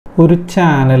ഒരു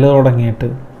ചാനൽ തുടങ്ങിയിട്ട്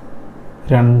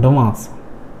 2 മാസം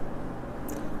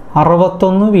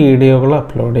 61 വീഡിയോകൾ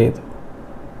അപ്ലോഡ് ചെയ്തു.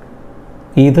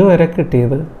 ഇതുവരെ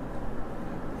കിട്ടിയത്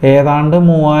ഏതാണ്ട്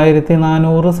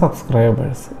 3400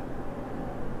 സബ്സ്ക്രൈബേഴ്സ്.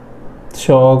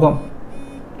 ശോകം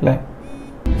അല്ലേ?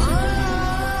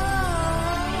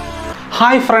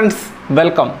 Hi friends,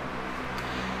 welcome.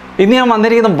 ഇന്ന് ഞാൻ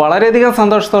വന്നിരിക്കുന്നത് വളരെയധികം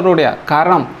സന്തോഷത്തോടു കൂടിയാണ്.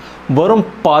 കാരണം വെറും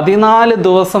 14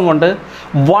 ദിവസം കൊണ്ട്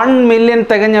 1 മില്യൺ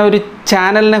തികഞ്ഞ ഒരു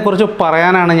ചാനലിനെ കുറിച്ച്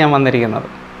പറയാനാണ് ഞാൻ വന്നിരിക്കുന്നത്.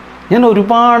 ഞാൻ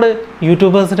ഒരുപാട്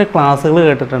യൂട്യൂബേഴ്സിൻ്റെ ക്ലാസ്സുകൾ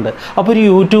കേട്ടിട്ടുണ്ട്. അപ്പോൾ ഒരു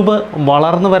യൂട്യൂബ്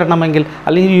വളർന്നു വരണമെങ്കിൽ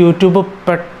അല്ലെങ്കിൽ യൂട്യൂബ്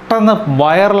പെട്ടെന്ന്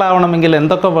വൈറലാവണമെങ്കിൽ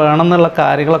എന്തൊക്കെ വേണമെന്നുള്ള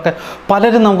കാര്യങ്ങളൊക്കെ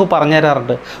പലരും നമുക്ക് പറഞ്ഞു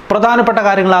തരാറുണ്ട്. പ്രധാനപ്പെട്ട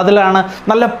കാര്യങ്ങൾ അതിലാണ്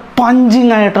നല്ല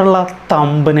പഞ്ചിങ് ആയിട്ടുള്ള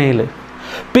തമ്പനെയിൽ,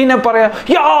 പിന്നെ പറയാം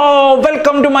യോ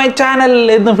വെൽക്കം ടു മൈ ചാനൽ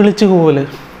എന്ന് വിളിച്ചു പോലെ.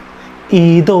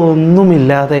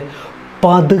 ഇതൊന്നുമില്ലാതെ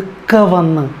പതുക്കെ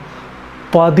വന്ന്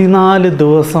 14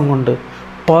 ദിവസം കൊണ്ട്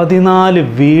 14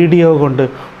 വീഡിയോ കൊണ്ട്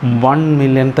 1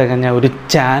 മില്യൺ തികഞ്ഞ ഒരു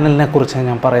ചാനലിനെ കുറിച്ചാണ്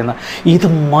ഞാൻ പറയുന്നത്. ഇത്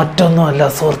മറ്റൊന്നുമല്ല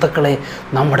സുഹൃത്തുക്കളെ,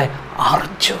 നമ്മുടെ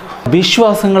അർജു.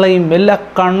 വിശ്വാസങ്ങളെയും എല്ലാ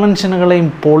കൺവെൻഷനുകളെയും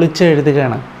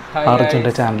പൊളിച്ചെഴുതുകയാണ്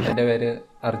അർജുൻ്റെ ചാനൽ. എൻ്റെ പേര്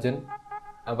അർജുൻ.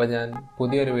 അപ്പോൾ ഞാൻ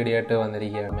പുതിയൊരു വീഡിയോ ആയിട്ട്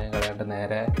വന്നിരിക്കുകയാണ്. മേഘളയായിട്ട്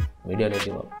നേരെ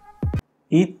വീഡിയോയിലേക്ക് പോകും.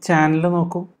 ഈ ചാനൽ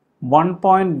നോക്കൂ,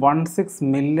 1.16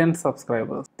 മില്യൺ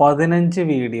സബ്സ്ക്രൈബേഴ്സ്, 15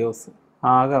 വീഡിയോസ്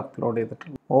ആകെ അപ്ലോഡ്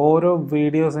ചെയ്തിട്ടുണ്ട്. ഓരോ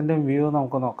വീഡിയോസിൻ്റെ വ്യൂ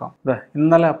നമുക്ക് നോക്കാം.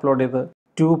 ഇന്നലെ അപ്ലോഡ് ചെയ്ത്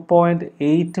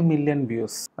 2.8 മില്യൺ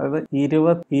വ്യൂസ്, അതായത്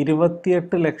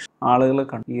 28 ലക്ഷം ആളുകൾ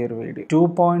കണ്ടു ഈ ഒരു video.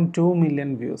 2.2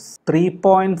 million views,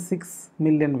 3.6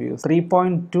 million views,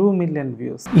 3.2 million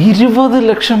views. 20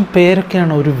 ലക്ഷം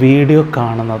പേരൊക്കെയാണ് ഒരു വീഡിയോ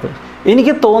കാണുന്നത്.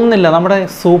 എനിക്ക് തോന്നുന്നില്ല നമ്മുടെ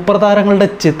സൂപ്പർ താരങ്ങളുടെ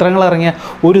ചിത്രങ്ങൾ ഇറങ്ങിയ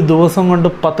ഒരു ദിവസം കൊണ്ട്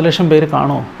 10 ലക്ഷം പേര്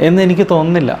കാണുമോ എന്ന് എനിക്ക്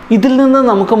തോന്നുന്നില്ല. ഇതിൽ നിന്ന്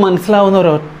നമുക്ക് മനസ്സിലാവുന്ന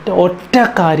ഒറ്റ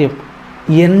കാര്യം,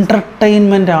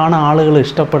 എൻ്റർടൈൻമെൻ്റ് ആണ് ആളുകൾ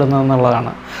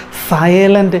ഇഷ്ടപ്പെടുന്നതെന്നുള്ളതാണ്.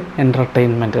 സൈലൻ്റ്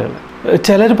എൻ്റർടൈൻമെൻറ്റുകൾ.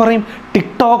 ചിലർ പറയും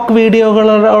ടിക്ടോക്ക്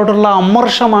വീഡിയോകളോടുള്ള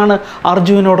അമർഷമാണ്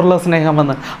അർജുനോടുള്ള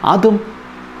സ്നേഹമെന്ന്.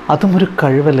 അതും ഒരു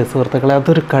കഴിവല്ലേ സുഹൃത്തുക്കളെ?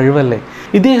 അതൊരു കഴിവല്ലേ?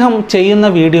 ഇദ്ദേഹം ചെയ്യുന്ന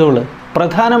വീഡിയോകൾ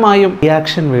പ്രധാനമായും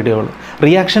റിയാക്ഷൻ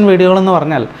വീഡിയോകൾ എന്ന്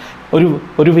പറഞ്ഞാൽ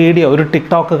ഒരു വീഡിയോ, ഒരു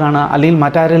ടിക്ടോക്ക് കാണുക അല്ലെങ്കിൽ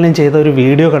മറ്റാരെങ്കിലും ചെയ്ത ഒരു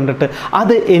വീഡിയോ കണ്ടിട്ട്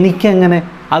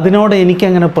അതിനോട്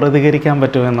എനിക്കങ്ങനെ പ്രതികരിക്കാൻ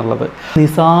പറ്റുമോ എന്നുള്ളത്.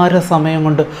 നിസാര സമയം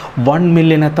കൊണ്ട് 1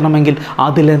 മില്യൺ എത്തണമെങ്കിൽ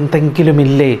അതിലെന്തെങ്കിലും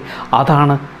ഇല്ലേ?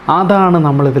 അതാണ്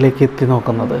നമ്മളിതിലേക്ക് എത്തി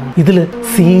നോക്കുന്നത്. ഇതിൽ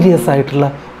സീരിയസ് ആയിട്ടുള്ള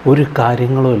ഒരു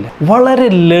കാര്യങ്ങളുമില്ല. വളരെ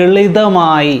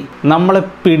ലളിതമായി നമ്മളെ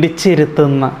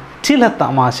പിടിച്ചിരുത്തുന്ന ചില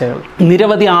തമാശകൾ,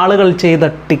 നിരവധി ആളുകൾ ചെയ്ത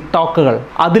ടിക്ടോക്കുകൾ,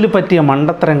 അതിൽ പറ്റിയ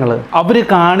മണ്ടത്തരങ്ങൾ, അവർ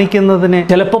കാണിക്കുന്നതിന്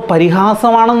ചിലപ്പോൾ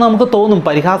പരിഹാസമാണെന്ന് നമുക്ക് തോന്നും.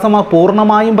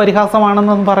 പൂർണ്ണമായും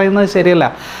പരിഹാസമാണെന്ന് പറയുന്നത് ശരിയല്ല.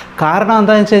 കാരണം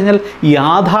എന്താണെന്ന് വെച്ച് കഴിഞ്ഞാൽ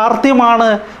യാഥാർത്ഥ്യമാണ്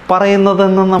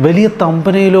പറയുന്നതെന്ന വലിയ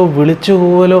തമ്പനയിലോ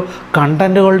വിളിച്ചുപോലോ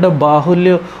കണ്ടൻറ്റുകളുടെ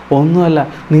ബാഹുല്യോ ഒന്നുമല്ല.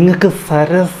 നിങ്ങൾക്ക്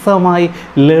സരസമായി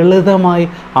ലളിതമായി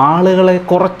ആളുകളെ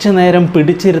കുറച്ച് നേരം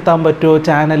പിടിച്ചിരുത്താൻ പറ്റുമോ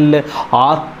ചാനലിൽ?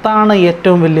 അതാണ്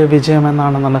ഏറ്റവും വലിയ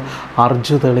വിജയമെന്നാണെന്നാണ്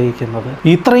അർജു തെളിയിക്കുന്നത്.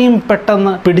 ഇത്രയും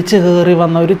പെട്ടെന്ന് പിടിച്ചു കയറി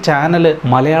വന്ന ഒരു ചാനൽ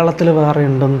മലയാളത്തിൽ വേറെ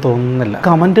ഉണ്ടെന്ന് തോന്നുന്നില്ല.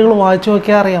 കമൻറ്റുകൾ വായിച്ചു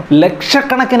നോക്കിയാൽ അറിയാം,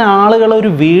 ലക്ഷക്കണക്കിന് ആളുകൾ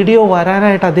ഒരു വീഡിയോ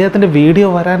വരാനായിട്ട്, അദ്ദേഹത്തിൻ്റെ വീഡിയോ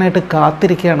വരാനായിട്ട്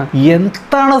കാത്തിരിക്കുകയാണ്.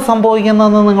 എന്താണ്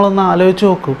സംഭവിക്കുന്നതെന്ന് നിങ്ങളൊന്ന് ആലോചിച്ച്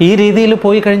നോക്കൂ. ഈ രീതിയിൽ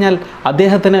പോയി കഴിഞ്ഞാൽ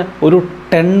അദ്ദേഹത്തിന് ഒരു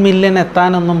 10 മില്യൺ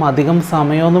എത്താനൊന്നും അധികം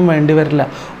സമയമൊന്നും വേണ്ടി വരില്ല.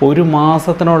 ഒരു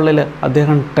മാസത്തിനുള്ളിൽ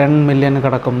അദ്ദേഹം 10 മില്യൺ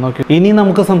കിടക്കും. നോക്കി. ഇനി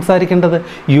നമുക്ക് സംസാരിക്കേണ്ടത്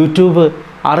യൂട്യൂബ്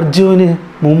അർജുന്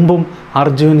മുമ്പും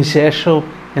അർജുന് ശേഷവും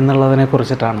എന്നുള്ളതിനെ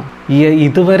കുറിച്ചിട്ടാണ്.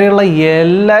 ഇതുവരെയുള്ള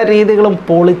എല്ലാ രീതികളും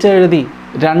പൊളിച്ചെഴുതി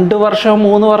 2 വർഷമോ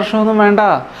 3 വർഷമൊന്നും വേണ്ട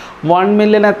 1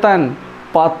 മില്യൺ എത്താൻ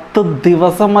 10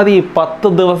 ദിവസം മതി.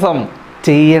 10 ദിവസം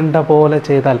ചെയ്യേണ്ട പോലെ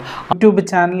ചെയ്താൽ. യൂട്യൂബ്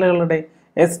ചാനലുകളുടെ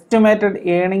എസ്റ്റിമേറ്റഡ്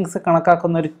ഏണിങ്സ്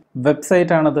കണക്കാക്കുന്ന ഒരു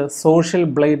വെബ്സൈറ്റാണിത്,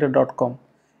 socialblade.com.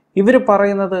 ഇവർ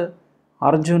പറയുന്നത്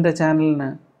അർജുൻ്റെ ചാനലിന്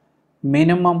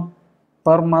minimum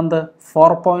per month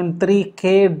 $4.3K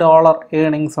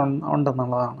earnings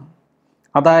ഉണ്ടെന്നുള്ളതാണ്.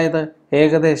 അതായത്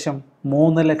ഏകദേശം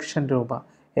 3 ലക്ഷം രൂപ.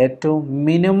 ഏറ്റവും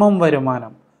മിനിമം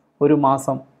വരുമാനം ഒരു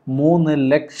മാസം 3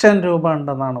 ലക്ഷം രൂപ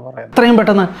ഉണ്ടെന്നാണ് പറയുന്നത്. എത്രയും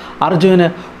പെട്ടെന്ന് അർജുന്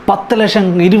 10 ലക്ഷം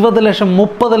 20 ലക്ഷം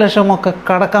 30 ലക്ഷം ഒക്കെ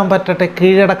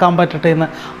കീഴടക്കാൻ പറ്റട്ടെ എന്ന്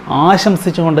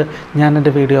ആശംസിച്ചുകൊണ്ട് ഞാൻ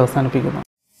എൻ്റെ വീഡിയോ അവസാനിപ്പിക്കുന്നു.